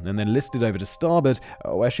deal and then listed over to starboard,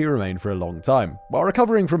 where she remained for a long time. While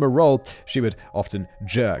recovering from a roll, she would often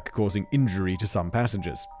jerk, causing injury to some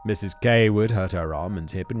passengers. Mrs. Kay would hurt her arm and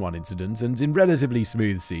hip in one incident, and in relatively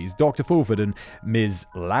smooth seas, Dr. Fulford and Ms.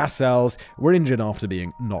 Lascelles were injured after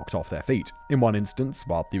being knocked off their feet. In one instance,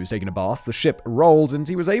 while he was taking a bath, the ship rolled, and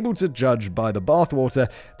he was able to judge by the bathwater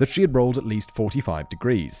that she had rolled at least 45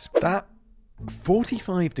 degrees. That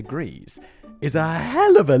 45 degrees is a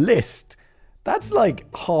hell of a list. That's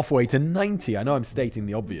like halfway to 90. I know I'm stating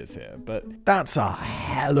the obvious here, but that's a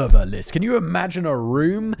hell of a list. Can you imagine a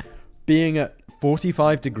room being at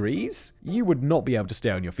 45 degrees? You would not be able to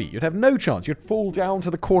stay on your feet. You'd have no chance. You'd fall down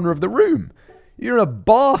to the corner of the room. You're in a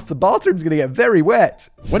bath. The bathroom's going to get very wet.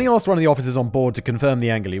 When he asked one of the officers on board to confirm the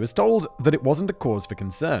angle, he was told that it wasn't a cause for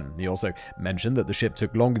concern. He also mentioned that the ship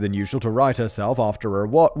took longer than usual to right herself after a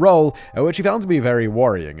roll, which he found to be very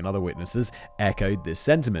worrying, and other witnesses echoed this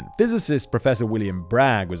sentiment. Physicist Professor William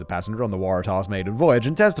Bragg was a passenger on the Waratah's maiden voyage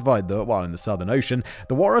and testified that, while in the Southern Ocean,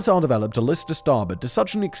 the Waratah developed a list to starboard to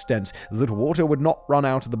such an extent that water would not run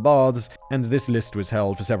out of the baths, and this list was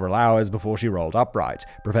held for several hours before she rolled upright.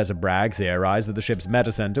 Professor Bragg theorized that the ship's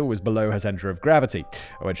metacenter was below her center of gravity.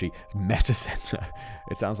 Metacenter?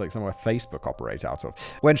 It sounds like somewhere Facebook operate out of.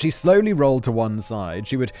 When she slowly rolled to one side,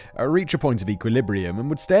 she would reach a point of equilibrium and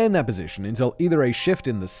would stay in that position until either a shift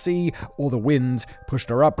in the sea or the wind pushed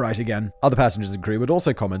her upright again. Other passengers and crew would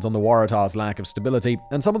also comment on the Waratah's lack of stability,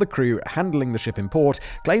 and some of the crew handling the ship in port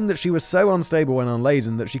claimed that she was so unstable when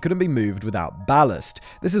unladen that she couldn't be moved without ballast.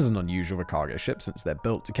 This isn't unusual for cargo ships since they're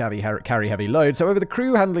built to carry heavy loads. However, the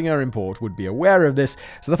crew handling her in port would be aware of this,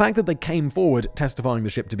 so the fact that they came forward testifying the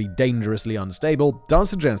ship to be dangerously unstable does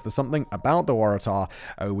suggest that something about the Waratah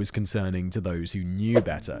was concerning to those who knew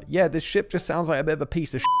better. Yeah, this ship just sounds like a bit of a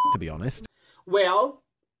piece of shit, to be honest. Well,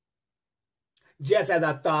 just as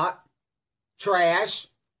I thought, trash.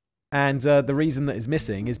 And the reason that it's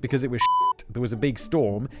missing is because it was shit. There was a big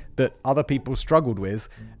storm that other people struggled with,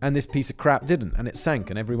 and this piece of crap didn't, and it sank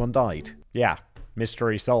and everyone died. Yeah,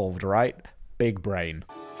 mystery solved, right? Big brain.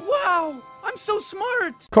 Wow, I'm so smart!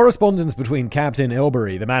 Correspondence between Captain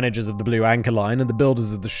Ilbery, the managers of the Blue Anchor Line, and the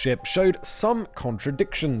builders of the ship showed some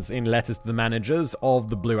contradictions in letters to the managers of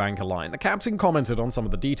the Blue Anchor Line. The captain commented on some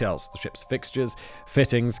of the details, the ship's fixtures,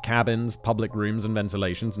 fittings, cabins, public rooms, and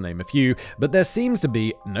ventilation, to name a few, but there seems to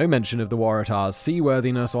be no mention of the Waratah's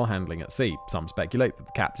seaworthiness or handling at sea. Some speculate that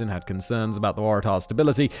the captain had concerns about the Waratah's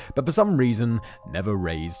stability, but for some reason never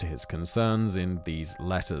raised his concerns in these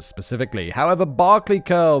letters specifically. However, Barclay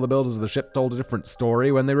Curl, the builders of the ship, told a different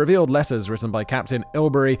story when they revealed letters written by Captain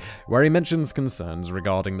Ilbery where he mentions concerns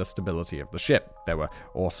regarding the stability of the ship. There were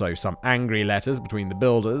also some angry letters between the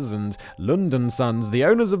builders and Lund & Sons, the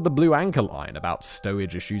owners of the Blue Anchor Line, about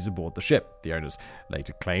stowage issues aboard the ship. The owners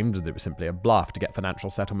later claimed that it was simply a bluff to get financial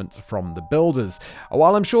settlements from the builders.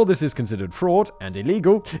 While I'm sure this is considered fraud and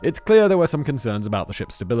illegal, it's clear there were some concerns about the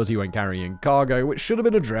ship's stability when carrying cargo, which should have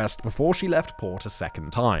been addressed before she left port a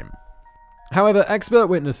second time. However, expert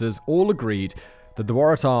witnesses all agreed that the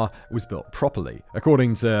Waratah was built properly.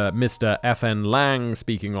 According to Mr. F.N. Lang,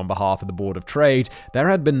 speaking on behalf of the Board of Trade, there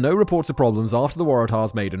had been no reports of problems after the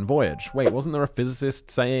Waratah's maiden voyage. Wait, wasn't there a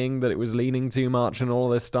physicist saying that it was leaning too much and all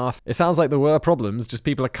this stuff? It sounds like there were problems, just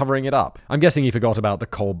people are covering it up. I'm guessing he forgot about the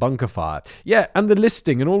coal bunker fire. Yeah, and the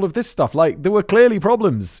listing and all of this stuff, like, there were clearly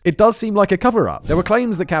problems. It does seem like a cover-up. There were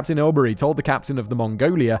claims that Captain Ilbery told the captain of the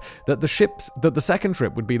Mongolia that the second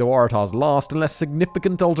trip would be the Waratah's last unless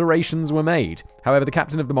significant alterations were made. However, the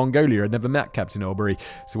captain of the Mongolia had never met Captain Ilbery,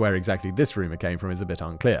 so where exactly this rumor came from is a bit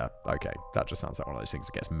unclear. Okay, that just sounds like one of those things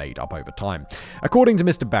that gets made up over time. According to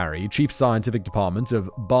Mr. Barry, Chief Scientific Department of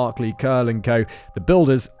Barclay Curl & Co., the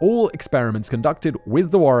builders, all experiments conducted with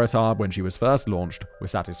the Waratah when she was first launched were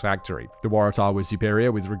satisfactory. The Waratah was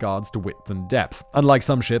superior with regards to width and depth. Unlike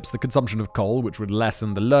some ships, the consumption of coal, which would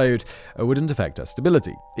lessen the load, wouldn't affect her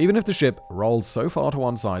stability. Even if the ship rolled so far to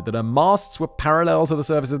one side that her masts were parallel to the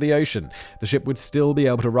surface of the ocean, the ship would still be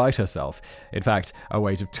able to right herself. In fact, a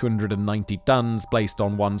weight of 290 tons placed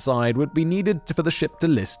on one side would be needed for the ship to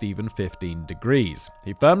list even 15 degrees.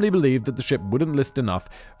 He firmly believed that the ship wouldn't list enough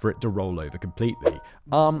for it to roll over completely.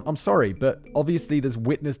 I'm sorry, but obviously there's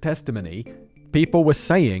witness testimony. People were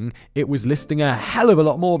saying it was listing a hell of a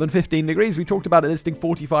lot more than 15 degrees. We talked about it listing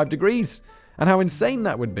 45 degrees. And how insane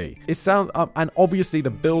that would be. It sounds, and obviously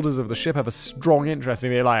the builders of the ship have a strong interest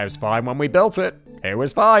in it. Like, it was fine when we built it. It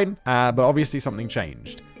was fine. But obviously something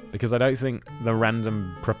changed. Because I don't think the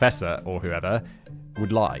random professor or whoever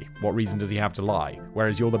would lie. What reason does he have to lie?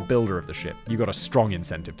 Whereas you're the builder of the ship. You got a strong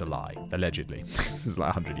incentive to lie. Allegedly. This is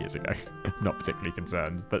like 100 years ago. Not particularly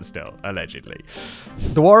concerned, but still, allegedly.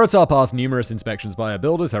 The Waratah passed numerous inspections by her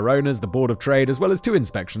builders, her owners, the Board of Trade, as well as 2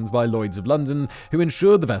 inspections by Lloyd's of London, who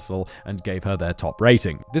insured the vessel and gave her their top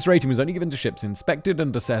rating. This rating was only given to ships inspected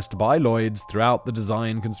and assessed by Lloyd's throughout the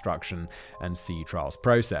design, construction, and sea trials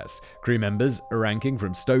process. Crew members, ranking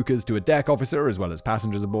from stokers to a deck officer, as well as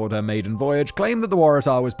passengers aboard her maiden voyage, claimed that the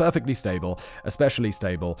Waratah was perfectly stable, especially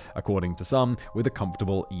stable, according to some, with a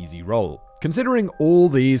comfortable, easy roll. Considering all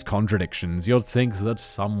these contradictions, you'd think that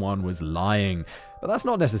someone was lying. But that's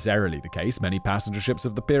not necessarily the case. Many passenger ships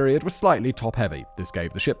of the period were slightly top-heavy. This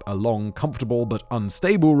gave the ship a long, comfortable, but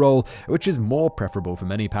unstable roll, which is more preferable for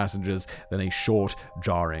many passengers than a short,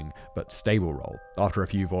 jarring, but stable roll. After a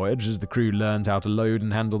few voyages, the crew learned how to load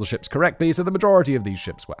and handle the ships correctly, so the majority of these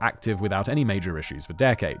ships were active without any major issues for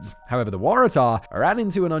decades. However, the Waratah ran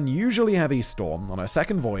into an unusually heavy storm on her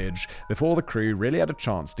second voyage before the crew really had a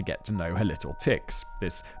chance to get to know her little ticks.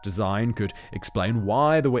 This design could explain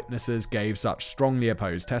why the witnesses gave such strongly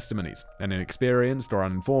opposed testimonies. An inexperienced or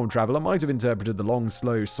uninformed traveler might have interpreted the long,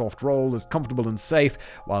 slow, soft roll as comfortable and safe,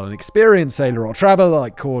 while an experienced sailor or traveler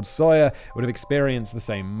like Cord Sawyer would have experienced the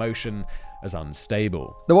same motion as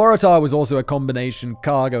unstable. The Waratah was also a combination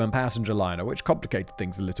cargo and passenger liner, which complicated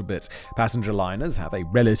things a little bit. Passenger liners have a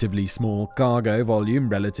relatively small cargo volume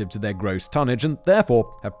relative to their gross tonnage and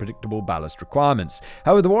therefore have predictable ballast requirements.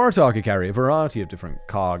 However, the Waratah could carry a variety of different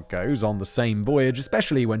cargoes on the same voyage,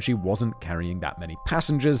 especially when she wasn't carrying that many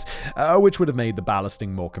passengers, which would have made the ballasting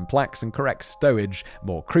more complex and correct stowage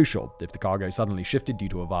more crucial. If the cargo suddenly shifted due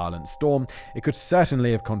to a violent storm, it could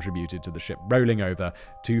certainly have contributed to the ship rolling over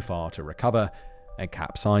too far to recover and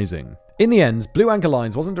capsizing. In the end, Blue Anchor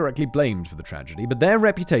Lines wasn't directly blamed for the tragedy, but their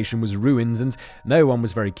reputation was ruined and no one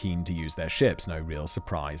was very keen to use their ships. No real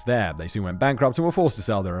surprise there. They soon went bankrupt and were forced to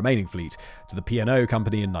sell their remaining fleet to the P&O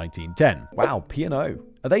Company in 1910. Wow, P&O.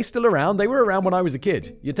 Are they still around? They were around when I was a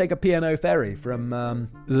kid. You'd take a P&O ferry from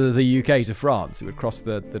the UK to France. It would cross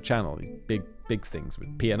the channel. These big things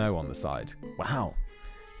with P&O on the side. Wow.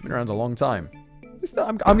 Been around a long time.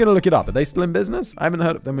 I'm going to look it up. Are they still in business? I haven't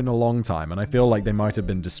heard of them in a long time, and I feel like they might have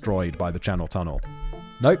been destroyed by the Channel Tunnel.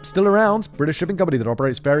 Nope, still around. British shipping company that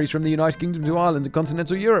operates ferries from the United Kingdom to Ireland and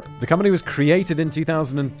continental Europe. The company was created in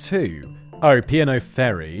 2002. Oh, P&O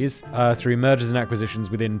Ferries, through mergers and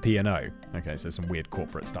acquisitions within P&O. Okay, so some weird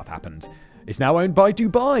corporate stuff happened. It's now owned by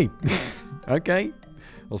Dubai. Okay.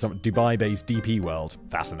 Also, Dubai-based DP World.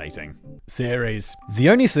 Fascinating. Series. The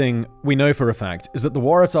only thing we know for a fact is that the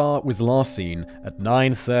Waratah was last seen at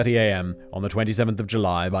 9:30 a.m. on the 27th of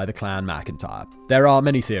July by the Clan McIntyre. There are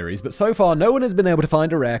many theories, but so far no one has been able to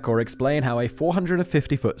find a wreck or explain how a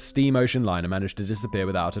 450-foot steam ocean liner managed to disappear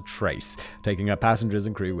without a trace, taking her passengers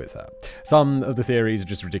and crew with her. Some of the theories are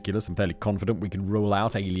just ridiculous. I'm fairly confident we can rule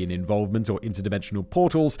out alien involvement or interdimensional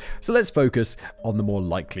portals, so let's focus on the more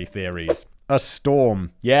likely theories. A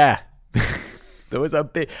storm. Yeah. The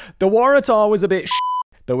Waratah was a bit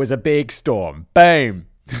There was a big storm. Boom.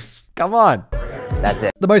 Come on. That's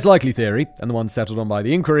it. The most likely theory, and the one settled on by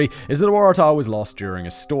the inquiry, is that the Waratah was lost during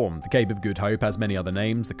a storm. The Cape of Good Hope has many other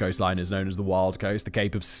names. The coastline is known as the Wild Coast, the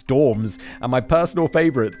Cape of Storms, and my personal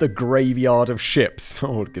favorite, the Graveyard of Ships.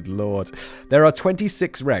 Oh, good lord. There are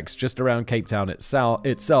 26 wrecks just around Cape Town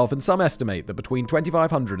itself, and some estimate that between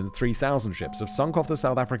 2,500 and 3,000 ships have sunk off the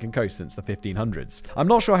South African coast since the 1500s. I'm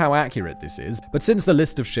not sure how accurate this is, but since the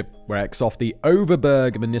list of shipwrecks off the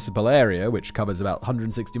Overberg municipal area, which covers about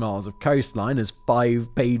 160 miles of coastline, is 5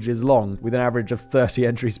 pages long with an average of 30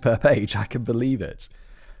 entries per page. I can believe it.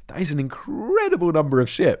 That is an incredible number of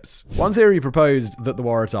ships. One theory proposed that the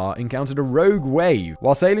Waratah encountered a rogue wave.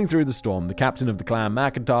 While sailing through the storm, the captain of the Clan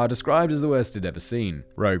McIntyre described as the worst he'd ever seen.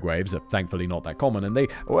 Rogue waves are thankfully not that common, and they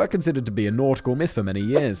were considered to be a nautical myth for many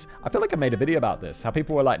years. I feel like I made a video about this, how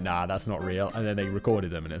people were like, nah, that's not real, and then they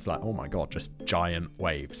recorded them, and it's like, oh my god, just giant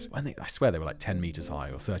waves. I swear they were like 10 meters high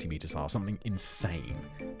or 30 meters high, or something insane.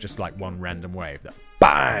 Just like one random wave that,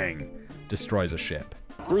 bang, destroys a ship.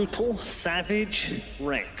 Brutal, savage,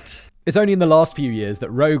 wrecked. It's only in the last few years that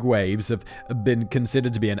rogue waves have been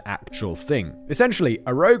considered to be an actual thing. Essentially,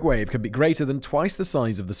 a rogue wave can be greater than twice the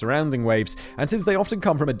size of the surrounding waves, and since they often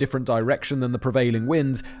come from a different direction than the prevailing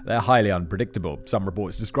wind, they're highly unpredictable. Some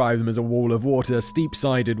reports describe them as a wall of water,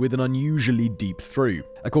 steep-sided with an unusually deep through.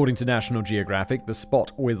 According to National Geographic, the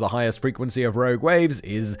spot with the highest frequency of rogue waves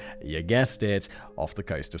is, you guessed it, off the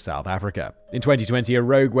coast of South Africa. In 2020, a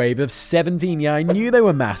rogue wave of I knew they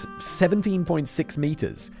were massive, 17.6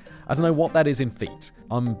 meters. I don't know what that is in feet.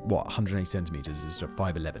 180 centimeters is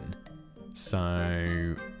 5'11".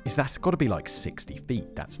 So, that's got to be like 60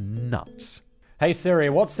 feet. That's nuts. Hey Siri,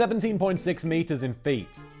 what's 17.6 meters in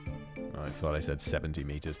feet? I thought I said 70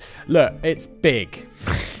 meters. Look, it's big.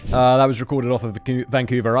 That was recorded off of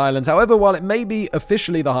Vancouver Island. However, while it may be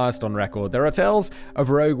officially the highest on record, there are tales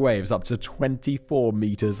of rogue waves up to 24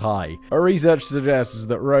 meters high. Our research suggests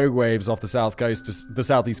that rogue waves off the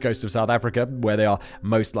southeast coast of South Africa, where they are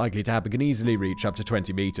most likely to happen, can easily reach up to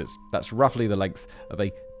 20 meters. That's roughly the length of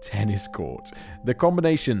a tennis court. The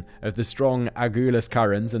combination of the strong Agulhas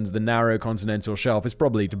current and the narrow continental shelf is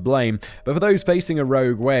probably to blame, but for those facing a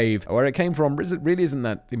rogue wave, where it came from really isn't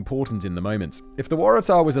that important in the moment. If the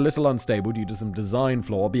Waratah was a little unstable due to some design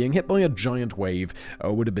flaw, being hit by a giant wave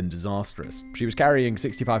would have been disastrous. She was carrying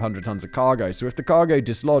 6,500 tons of cargo, so if the cargo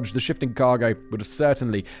dislodged, the shifting cargo would have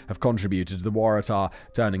certainly have contributed to the Waratah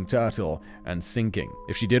turning turtle and sinking.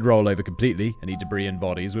 If she did roll over completely, any debris and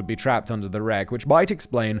bodies would be trapped under the wreck, which might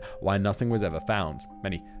explain why nothing was ever found.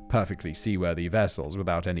 Many perfectly seaworthy vessels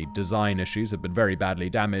without any design issues have been very badly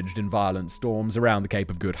damaged in violent storms around the Cape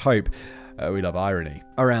of Good Hope. We love irony.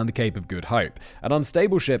 Around the Cape of Good Hope. An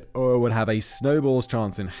unstable ship would have a snowball's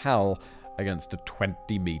chance in hell against a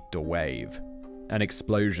 20-meter wave. An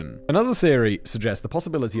explosion. Another theory suggests the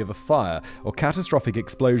possibility of a fire or catastrophic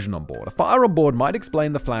explosion on board. A fire on board might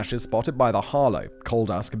explain the flashes spotted by the Harlow. Coal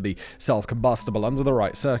dust can be self-combustible under the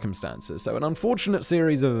right circumstances, so an unfortunate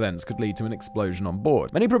series of events could lead to an explosion on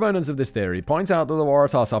board. Many proponents of this theory point out that the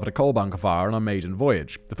Waratah suffered a coal bunker fire on a maiden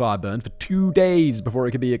voyage. The fire burned for 2 days before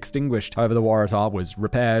it could be extinguished. However, the Waratah was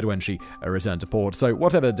repaired when she returned to port, so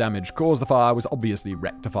whatever damage caused the fire was obviously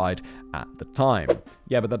rectified at the time.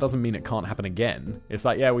 Yeah, but that doesn't mean it can't happen again. It's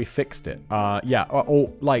like, yeah, we fixed it.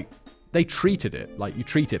 Or like, they treated it. Like, you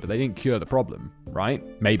treat it, but they didn't cure the problem, right?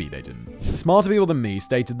 Maybe they didn't. Smarter people than me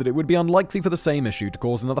stated that it would be unlikely for the same issue to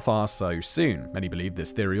cause another fire so soon. Many believe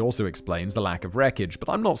this theory also explains the lack of wreckage, but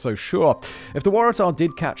I'm not so sure. If the Waratah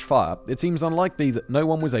did catch fire, it seems unlikely that no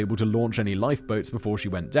one was able to launch any lifeboats before she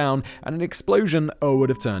went down, and an explosion would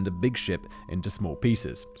have turned a big ship into small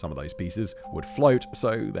pieces. Some of those pieces would float,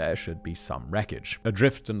 so there should be some wreckage.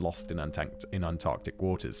 Adrift and lost in Antarctic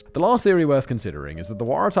waters. The last theory worth considering is that the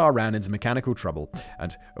Waratah ran into mechanical trouble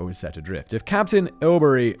and was set adrift. If Captain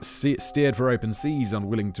Ilbury steered for open seas,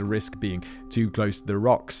 unwilling to risk being too close to the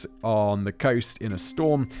rocks on the coast in a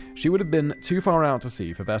storm, she would have been too far out to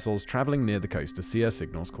sea for vessels traveling near the coast to see her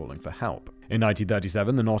signals calling for help. In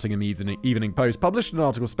 1937, the Nottingham Evening Post published an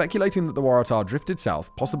article speculating that the Waratah drifted south,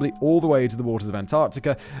 possibly all the way to the waters of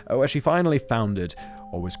Antarctica, where she finally foundered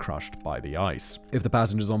or was crushed by the ice. If the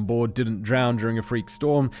passengers on board didn't drown during a freak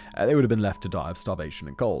storm, they would have been left to die of starvation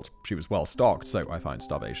and cold. She was well stocked, so I find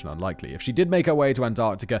starvation unlikely. If she did make her way to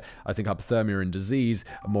Antarctica, I think hypothermia and disease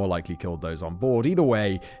more likely killed those on board. Either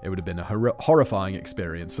way, it would have been a horrifying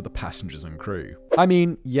experience for the passengers and crew. I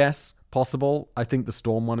mean, yes, possible. I think the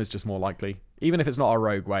storm one is just more likely. Even if it's not a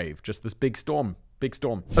rogue wave, just this big storm. Big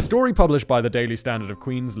storm. A story published by the Daily Standard of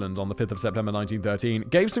Queensland on the 5th of September 1913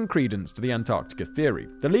 gave some credence to the Antarctica theory.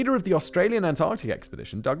 The leader of the Australian Antarctic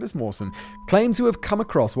expedition, Douglas Mawson, claimed to have come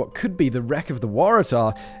across what could be the wreck of the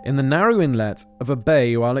Waratah in the narrow inlet of a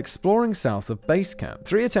bay while exploring south of base camp.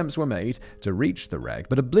 3 attempts were made to reach the wreck,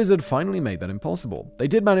 but a blizzard finally made that impossible. They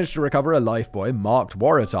did manage to recover a lifebuoy marked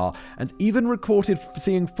Waratah and even recorded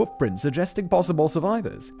seeing footprints suggesting possible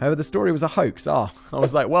survivors. However, the story was a hoax. I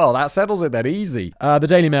was like, well, that settles it then easy. The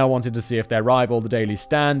Daily Mail wanted to see if their rival, the Daily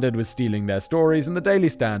Standard, was stealing their stories, and the Daily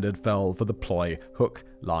Standard fell for the ploy hook,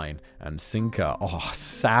 line, and sinker. Oh,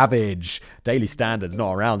 savage. Daily Standard's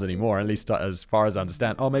not around anymore, at least as far as I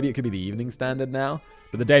understand. Oh, maybe it could be the Evening Standard now,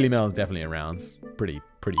 but the Daily Mail is definitely around. Pretty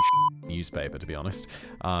newspaper, to be honest.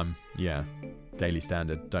 Yeah, Daily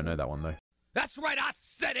Standard. Don't know that one, though. That's right, I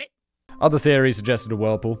said it! Other theories suggested a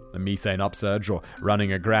whirlpool, a methane upsurge, or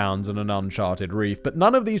running aground on an uncharted reef, but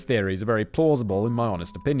none of these theories are very plausible in my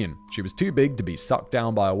honest opinion. She was too big to be sucked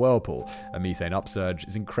down by a whirlpool. A methane upsurge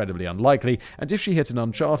is incredibly unlikely, and if she hit an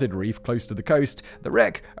uncharted reef close to the coast, the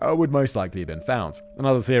wreck would most likely have been found.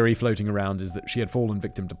 Another theory floating around is that she had fallen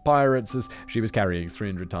victim to pirates as she was carrying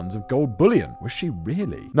 300 tons of gold bullion. Was she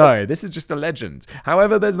really? No, this is just a legend.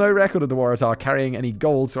 However, there's no record of the Waratah carrying any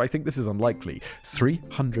gold, so I think this is unlikely.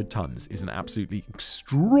 300 tons is an absolutely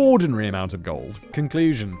extraordinary amount of gold.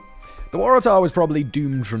 Conclusion. The Waratah was probably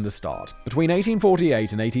doomed from the start. Between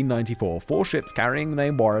 1848 and 1894, 4 ships carrying the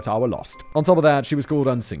name Waratah were lost. On top of that, she was called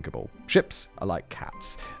unsinkable. Ships are like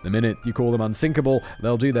cats. The minute you call them unsinkable,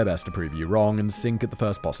 they'll do their best to prove you wrong and sink at the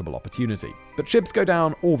first possible opportunity. But ships go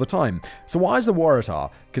down all the time, so why is the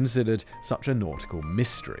Waratah considered such a nautical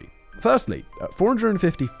mystery? Firstly, at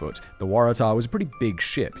 450 foot, the Waratah was a pretty big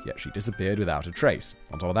ship, yet she disappeared without a trace.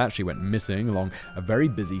 On top of that, she went missing along a very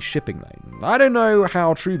busy shipping lane. I don't know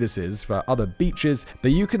how true this is for other beaches,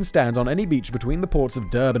 but you can stand on any beach between the ports of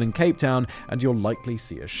Durban and Cape Town and you'll likely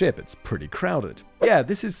see a ship. It's pretty crowded. Yeah,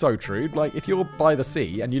 this is so true. Like, if you're by the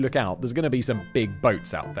sea and you look out, there's going to be some big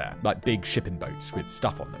boats out there, like big shipping boats with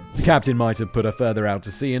stuff on them. The captain might have put her further out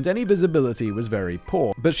to sea, and any visibility was very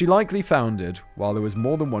poor, but she likely foundered while there was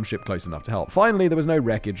more than one ship close enough to help. Finally, there was no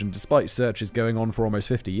wreckage, and despite searches going on for almost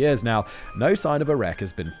 50 years now, no sign of a wreck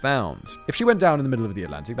has been found. If she went down in the middle of the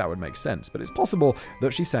Atlantic, that would make sense, but it's possible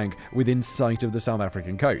that she sank within sight of the South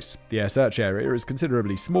African coast. The air search area is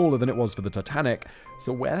considerably smaller than it was for the Titanic,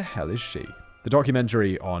 so where the hell is she? The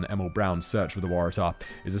documentary on Emil Brown's search for the Waratah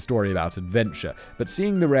is a story about adventure, but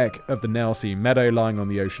seeing the wreck of the Nailsea Meadow lying on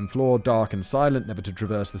the ocean floor, dark and silent, never to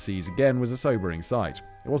traverse the seas again, was a sobering sight.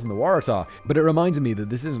 It wasn't the Waratah, but it reminded me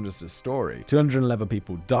that this isn't just a story. 211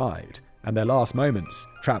 people died, and their last moments,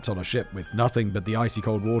 trapped on a ship with nothing but the icy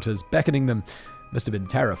cold waters beckoning them, must have been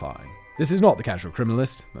terrifying. This is not The Casual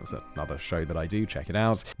Criminalist. That's another show that I do. Check it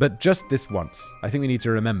out. But just this once, I think we need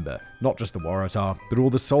to remember not just the Waratah, but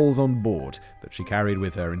all the souls on board that she carried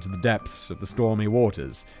with her into the depths of the stormy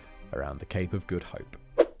waters around the Cape of Good Hope.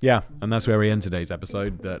 Yeah, and that's where we end today's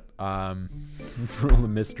episode. That, for all the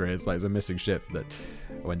mystery, it's like it's a missing ship that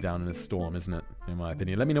went down in a storm, isn't it? In my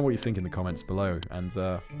opinion. Let me know what you think in the comments below, and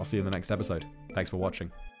I'll see you in the next episode. Thanks for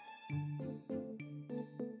watching.